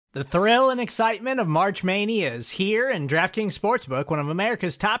The thrill and excitement of March Mania is here, and DraftKings Sportsbook, one of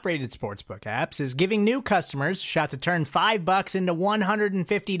America's top-rated sportsbook apps, is giving new customers a shot to turn $5 into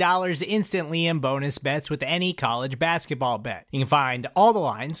 $150 instantly in bonus bets with any college basketball bet. You can find all the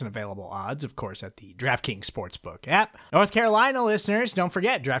lines and available odds, of course, at the DraftKings Sportsbook app. North Carolina listeners, don't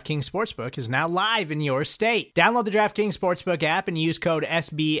forget, DraftKings Sportsbook is now live in your state. Download the DraftKings Sportsbook app and use code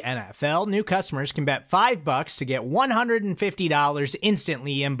SBNFL. New customers can bet $5 to get $150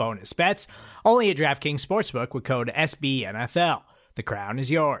 instantly in bonus bets, only at DraftKings Sportsbook with code SBNFL. The crown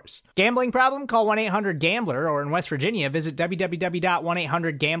is yours. Gambling problem? Call 1-800-GAMBLER, or in West Virginia, visit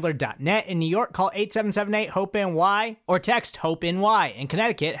www.1800gambler.net. In New York, call 8778-HOPE-NY or text HOPE-NY. In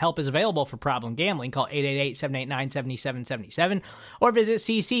Connecticut, help is available for problem gambling. Call 888-789-7777 or visit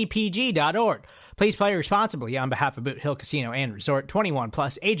ccpg.org. Please play responsibly on behalf of Boot Hill Casino and Resort. 21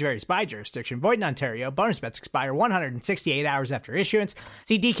 plus, age varies by jurisdiction. Void in Ontario. Bonus bets expire 168 hours after issuance.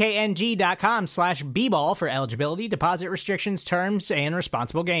 See dkng.com/bball for eligibility, deposit restrictions, terms, and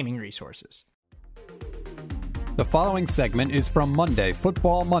responsible gaming resources. The following segment is from Monday,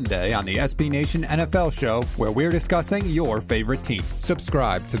 Football Monday, on the SB Nation NFL Show, where we're discussing your favorite team.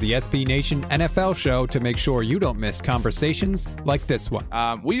 Subscribe to the SB Nation NFL Show to make sure you don't miss conversations like this one.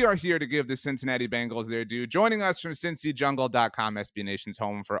 We are here to give the Cincinnati Bengals their due. Joining us from CincyJungle.com, SB Nation's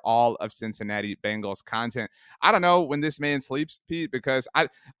home for all of Cincinnati Bengals content. I don't know when this man sleeps, Pete, because I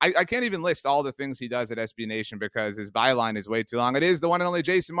can't even list all the things he does at SB Nation because his byline is way too long. It is the one and only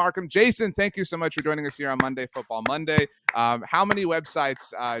Jason Markham. Jason, thank you so much for joining us here on Monday, Football Monday. How many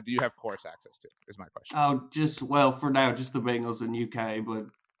websites do you have course access to, is my question. For now, just the Bengals in UK, but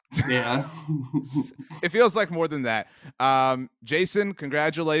yeah. It feels like more than that. Jason,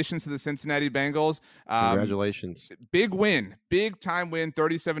 congratulations to the Cincinnati Bengals. Congratulations. Big win, big time win,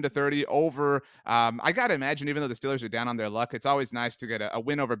 37-30 over. I got to imagine, even though the Steelers are down on their luck, it's always nice to get a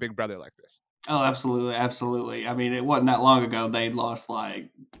win over Big Brother like this. Oh, absolutely. Absolutely. I mean, it wasn't that long ago. They'd lost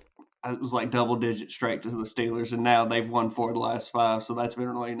it was like double digit straight to the Steelers, and now they've won 4 of the last 5. So that's been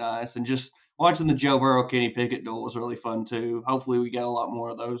really nice. And just watching the Joe Burrow, Kenny Pickett duel was really fun too. Hopefully we get a lot more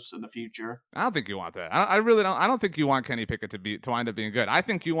of those in the future. I don't think you want that. I really don't. I don't think you want Kenny Pickett to wind up being good. I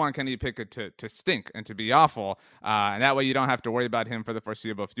think you want Kenny Pickett to stink and to be awful. And that way you don't have to worry about him for the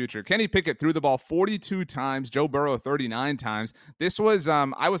foreseeable future. Kenny Pickett threw the ball 42 times, Joe Burrow 39 times. This was,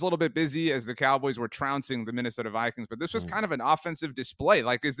 I was a little bit busy as the Cowboys were trouncing the Minnesota Vikings, but this was kind of an offensive display.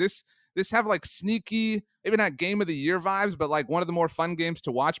 Like, is this have like sneaky, maybe not game of the year vibes, but like one of the more fun games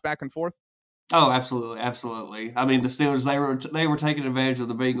to watch back and forth? Oh, absolutely, absolutely. I mean, the Steelers, they were taking advantage of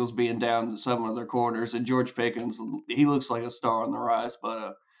the Bengals being down some of their corners, and George Pickens, he looks like a star on the rise,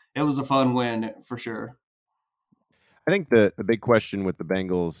 but it was a fun win for sure. I think the big question with the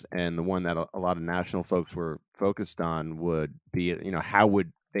Bengals, and the one that a lot of national folks were focused on, would be, how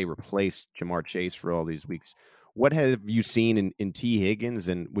would they replace Jamar Chase for all these weeks? What have you seen in T. Higgins,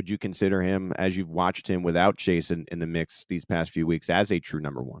 and would you consider him, as you've watched him without Chase in the mix these past few weeks, as a true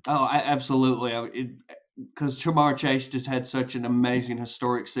number one? Oh, absolutely. Because Jamar Chase just had such an amazing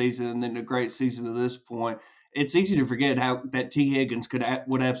historic season and then a great season to this point. It's easy to forget how that T. Higgins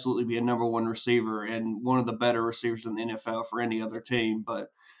would absolutely be a number one receiver and one of the better receivers in the NFL for any other team.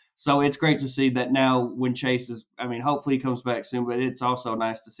 So it's great to see that now when Chase hopefully he comes back soon, but it's also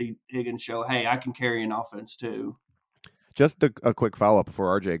nice to see Higgins show, hey, I can carry an offense too. Just a quick follow-up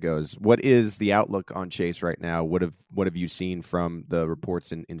before RJ goes. What is the outlook on Chase right now? What have you seen from the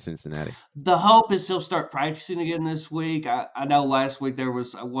reports in Cincinnati? The hope is he'll start practicing again this week. I know last week there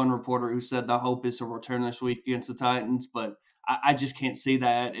was one reporter who said the hope is to return this week against the Titans, but I just can't see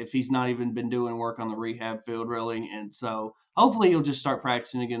that if he's not even been doing work on the rehab field, really. And so hopefully he'll just start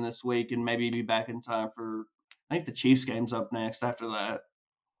practicing again this week and maybe be back in time for, I think the Chiefs game's up next after that.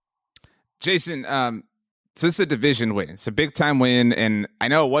 Jason, so this is a division win. It's a big-time win, and I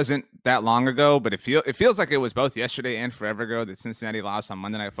know it wasn't that long ago, but it feels like it was both yesterday and forever ago that Cincinnati lost on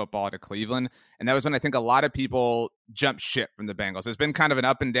Monday Night Football to Cleveland, and that was when I think a lot of people jumped ship from the Bengals. It's been kind of an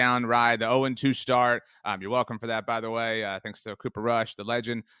up-and-down ride, the 0-2 start. You're welcome for that, by the way, thanks to Cooper Rush, the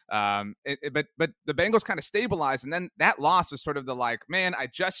legend. But the Bengals kind of stabilized, and then that loss was sort of the man, I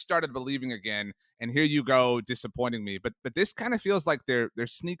just started believing again, and here you go disappointing me. But this kind of feels like they're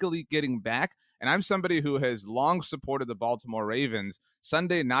sneakily getting back. And I'm somebody who has long supported the Baltimore Ravens.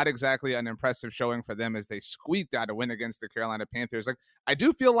 Sunday, not exactly an impressive showing for them as they squeaked out a win against the Carolina Panthers. I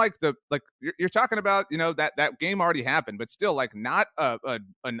do feel like you're talking about, that game already happened, but still not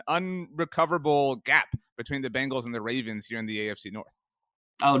an unrecoverable gap between the Bengals and the Ravens here in the AFC North.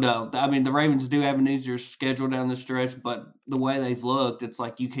 Oh, no. I mean, the Ravens do have an easier schedule down the stretch, but the way they've looked, it's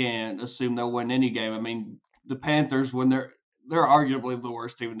like you can't assume they'll win any game. I mean, the Panthers, when they're arguably the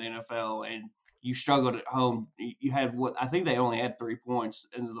worst team in the NFL, and you struggled at home. You had what I think they only had 3 points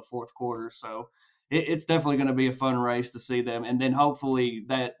into the fourth quarter, so it's definitely going to be a fun race to see them. And then hopefully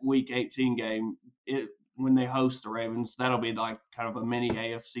that Week 18 game, when they host the Ravens, that'll be like kind of a mini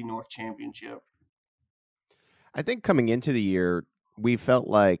AFC North championship. I think coming into the year, we felt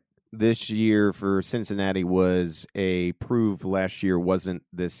like this year for Cincinnati was a prove last year wasn't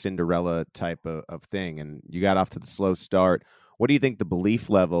this Cinderella type of thing. And you got off to the slow start. What do you think the belief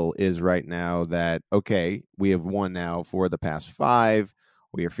level is right now that, okay, we have won now for the past 5.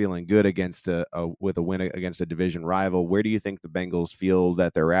 We are feeling good against with a win against a division rival. Where do you think the Bengals feel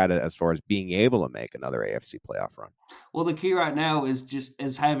that they're at as far as being able to make another AFC playoff run? Well, the key right now is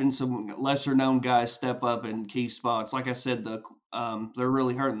having some lesser known guys step up in key spots. Like I said, they're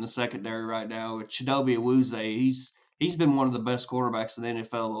really hurting the secondary right now. Chidobe Awuzie, he's been one of the best quarterbacks in the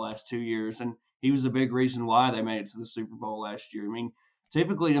NFL the last 2 years, and he was a big reason why they made it to the Super Bowl last year. I mean,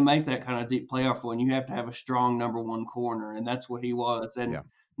 typically to make that kind of deep playoff run, you have to have a strong number one corner, and that's what he was. And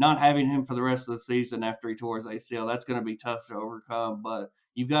not having him for the rest of the season after he tore his ACL, that's going to be tough to overcome. But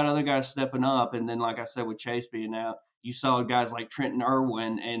you've got other guys stepping up, and then like I said, with Chase being out, you saw guys like Trenton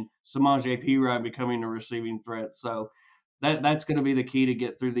Irwin and Samaje Perine becoming a receiving threat. So that's going to be the key to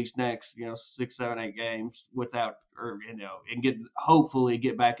get through these next 6, 7, 8 games and hopefully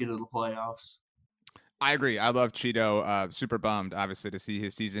get back into the playoffs. I agree. I love Cheeto. Super bummed, obviously, to see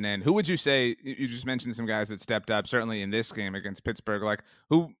his season end. Who would you say? You just mentioned some guys that stepped up, certainly in this game against Pittsburgh. Like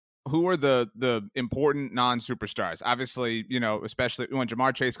who are the important non-superstars? Obviously, especially when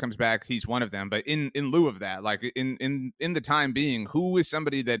Jamar Chase comes back, he's one of them. But in lieu of that, like in the time being, who is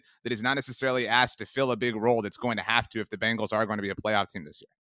somebody that is not necessarily asked to fill a big role that's going to have to if the Bengals are going to be a playoff team this year?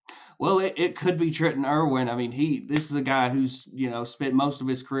 Well, it could be Trenton Irwin. I mean, this is a guy who's spent most of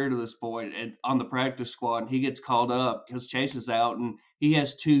his career to this point on the practice squad, and he gets called up because Chase is out, and he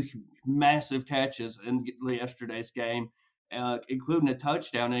has 2 massive catches in yesterday's game, including a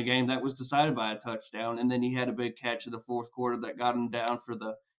touchdown in a game that was decided by a touchdown, and then he had a big catch in the fourth quarter that got him down for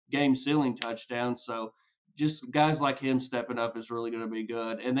the game-sealing touchdown. So just guys like him stepping up is really going to be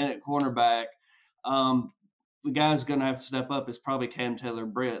good. And then at cornerback, the guy who's going to have to step up is probably Cam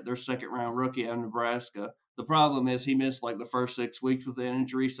Taylor-Britt, their second-round rookie out of Nebraska. The problem is he missed like the first 6 weeks with an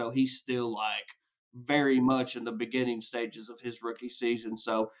injury, so he's still like very much in the beginning stages of his rookie season.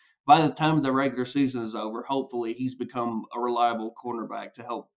 So by the time the regular season is over, hopefully he's become a reliable cornerback to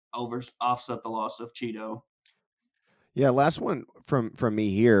help offset the loss of Cheeto. Yeah, last one from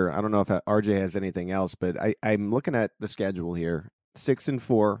me here. I don't know if RJ has anything else, but I'm looking at the schedule here.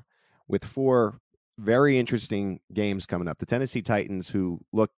 6-4 with 4 very interesting games coming up. The Tennessee Titans, who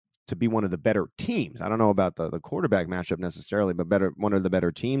look to be one of the better teams. I don't know about the quarterback matchup necessarily, but one of the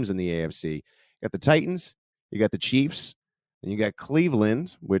better teams in the AFC. You got the Titans, you got the Chiefs, and you got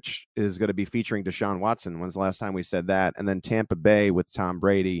Cleveland, which is going to be featuring Deshaun Watson. When's the last time we said that? And then Tampa Bay with Tom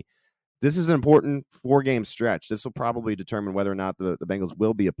Brady. This is an important 4-game stretch. This will probably determine whether or not the Bengals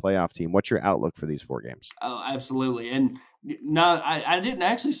will be a playoff team. What's your outlook for these 4 games? Oh, absolutely. And no, I didn't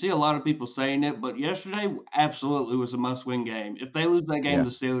actually see a lot of people saying it, but yesterday absolutely was a must-win game. If they lose that game to the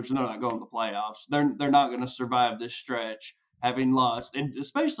Steelers, they're not going to the playoffs. They're not going to survive this stretch having lost. And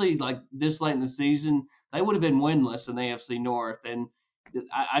especially like this late in the season, they would have been winless in the AFC North. And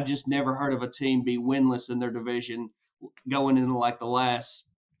I just never heard of a team be winless in their division going into like the last,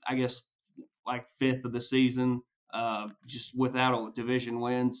 I guess, like 5th of the season, just without a division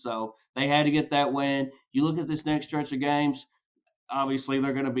win. So they had to get that win. You look at this next stretch of games, obviously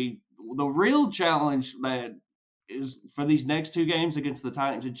they're going to be the real challenge that is for these next 2 games against the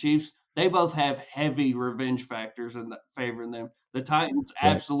Titans and Chiefs. They both have heavy revenge factors in favoring them. The Titans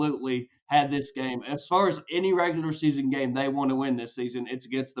absolutely had this game. As far as any regular season game they want to win this season, it's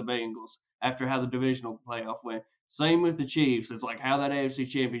against the Bengals after how the divisional playoff went. Same with the Chiefs. It's like how that AFC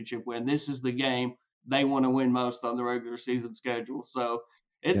Championship went. This is the game they want to win most on the regular season schedule. So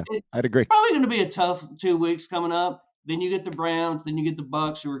I'd agree. Probably going to be a tough 2 weeks coming up. Then you get the Browns. Then you get the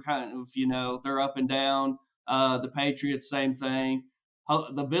Bucks, who are kind of, they're up and down. The Patriots, same thing.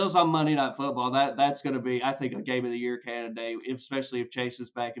 The Bills on Monday Night Football. That's going to be, I think, a game of the year candidate, especially if Chase is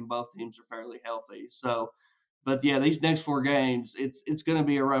back and both teams are fairly healthy. So, but yeah, these next 4 games, it's going to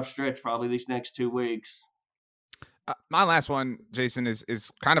be a rough stretch probably these next 2 weeks. My last one, Jason,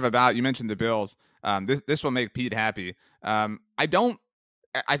 is kind of about, you mentioned the Bills. This will make Pete happy. I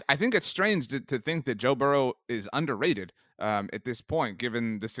think it's strange to think that Joe Burrow is underrated at this point,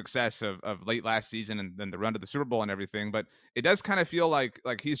 given the success of late last season and then the run to the Super Bowl and everything. But it does kind of feel like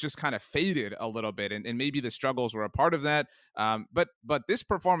he's just kind of faded a little bit, and maybe the struggles were a part of that. But this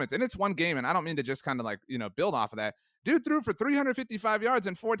performance, and it's one game, and I don't mean to just kind of build off of that. Dude threw for 355 yards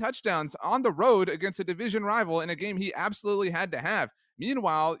and 4 touchdowns on the road against a division rival in a game he absolutely had to have.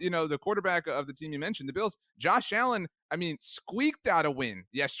 Meanwhile, the quarterback of the team you mentioned, the Bills, Josh Allen, squeaked out a win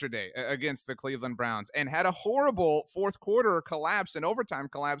yesterday against the Cleveland Browns and had a horrible fourth quarter collapse and overtime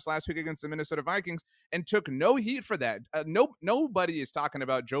collapse last week against the Minnesota Vikings and took no heat for that. Nobody is talking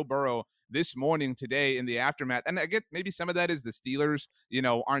about Joe Burrow this morning today in the aftermath. And I get maybe some of that is the Steelers,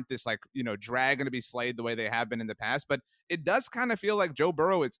 aren't this dragon to be slayed the way they have been in the past. But it does kind of feel like Joe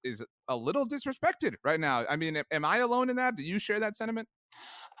Burrow is a little disrespected right now. Am I alone in that? Do you share that sentiment?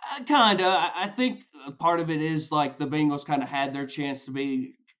 Kind of. I think part of it is like the Bengals kind of had their chance to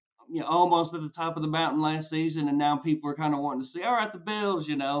be almost at the top of the mountain last season. And now people are kind of wanting to see, all right, the Bills,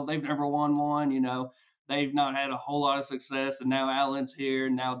 they've never won one, they've not had a whole lot of success. And now Allen's here.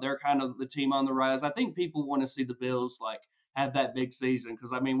 And now they're kind of the team on the rise. I think people want to see the Bills have that big season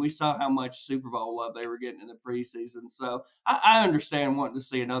because, we saw how much Super Bowl love they were getting in the preseason. So I understand wanting to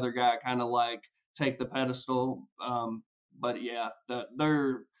see another guy kind of take the pedestal. But yeah,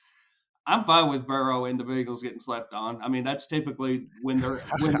 I'm fine with Burrow and the Bengals getting slept on. That's typically when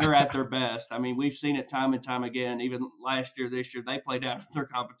they're at their best. We've seen it time and time again. Even last year, this year, they played out their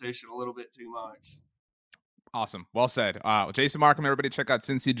competition a little bit too much. Awesome. Well said. Jason Markham, everybody check out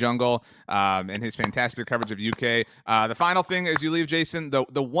Cincy Jungle and his fantastic coverage of UK. The final thing as you leave, Jason,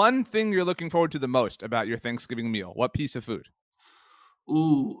 the one thing you're looking forward to the most about your Thanksgiving meal, what piece of food?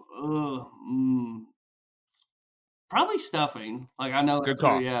 Probably stuffing. I know. Good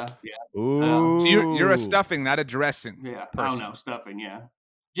call. Yeah. Ooh. So you're a stuffing, not a dressing. Yeah. Person. I don't know. Stuffing. Yeah.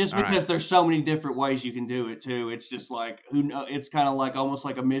 Just because there's so many different ways you can do it too. It's just who knows? It's kind of almost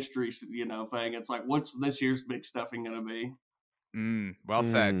like a mystery, thing. It's what's this year's big stuffing going to be? Well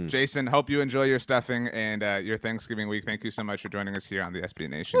said. Jason, hope you enjoy your stuffing and your Thanksgiving week. Thank you so much for joining us here on the SB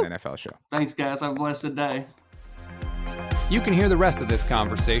Nation NFL show. Thanks, guys. Have a blessed day. You can hear the rest of this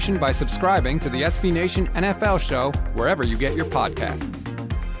conversation by subscribing to the SB Nation NFL show wherever you get your podcasts.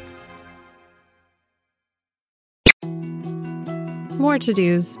 More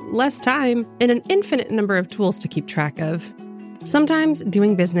to-dos, less time, and an infinite number of tools to keep track of. Sometimes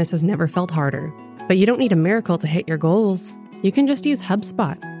doing business has never felt harder, but you don't need a miracle to hit your goals. You can just use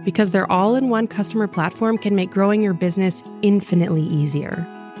HubSpot because their all-in-one customer platform can make growing your business infinitely easier.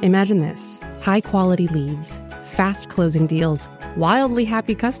 Imagine this: high-quality leads, fast closing deals, wildly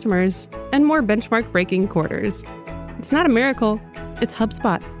happy customers, and more benchmark-breaking quarters. It's not a miracle, it's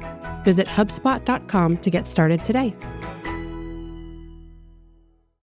HubSpot. Visit HubSpot.com to get started today.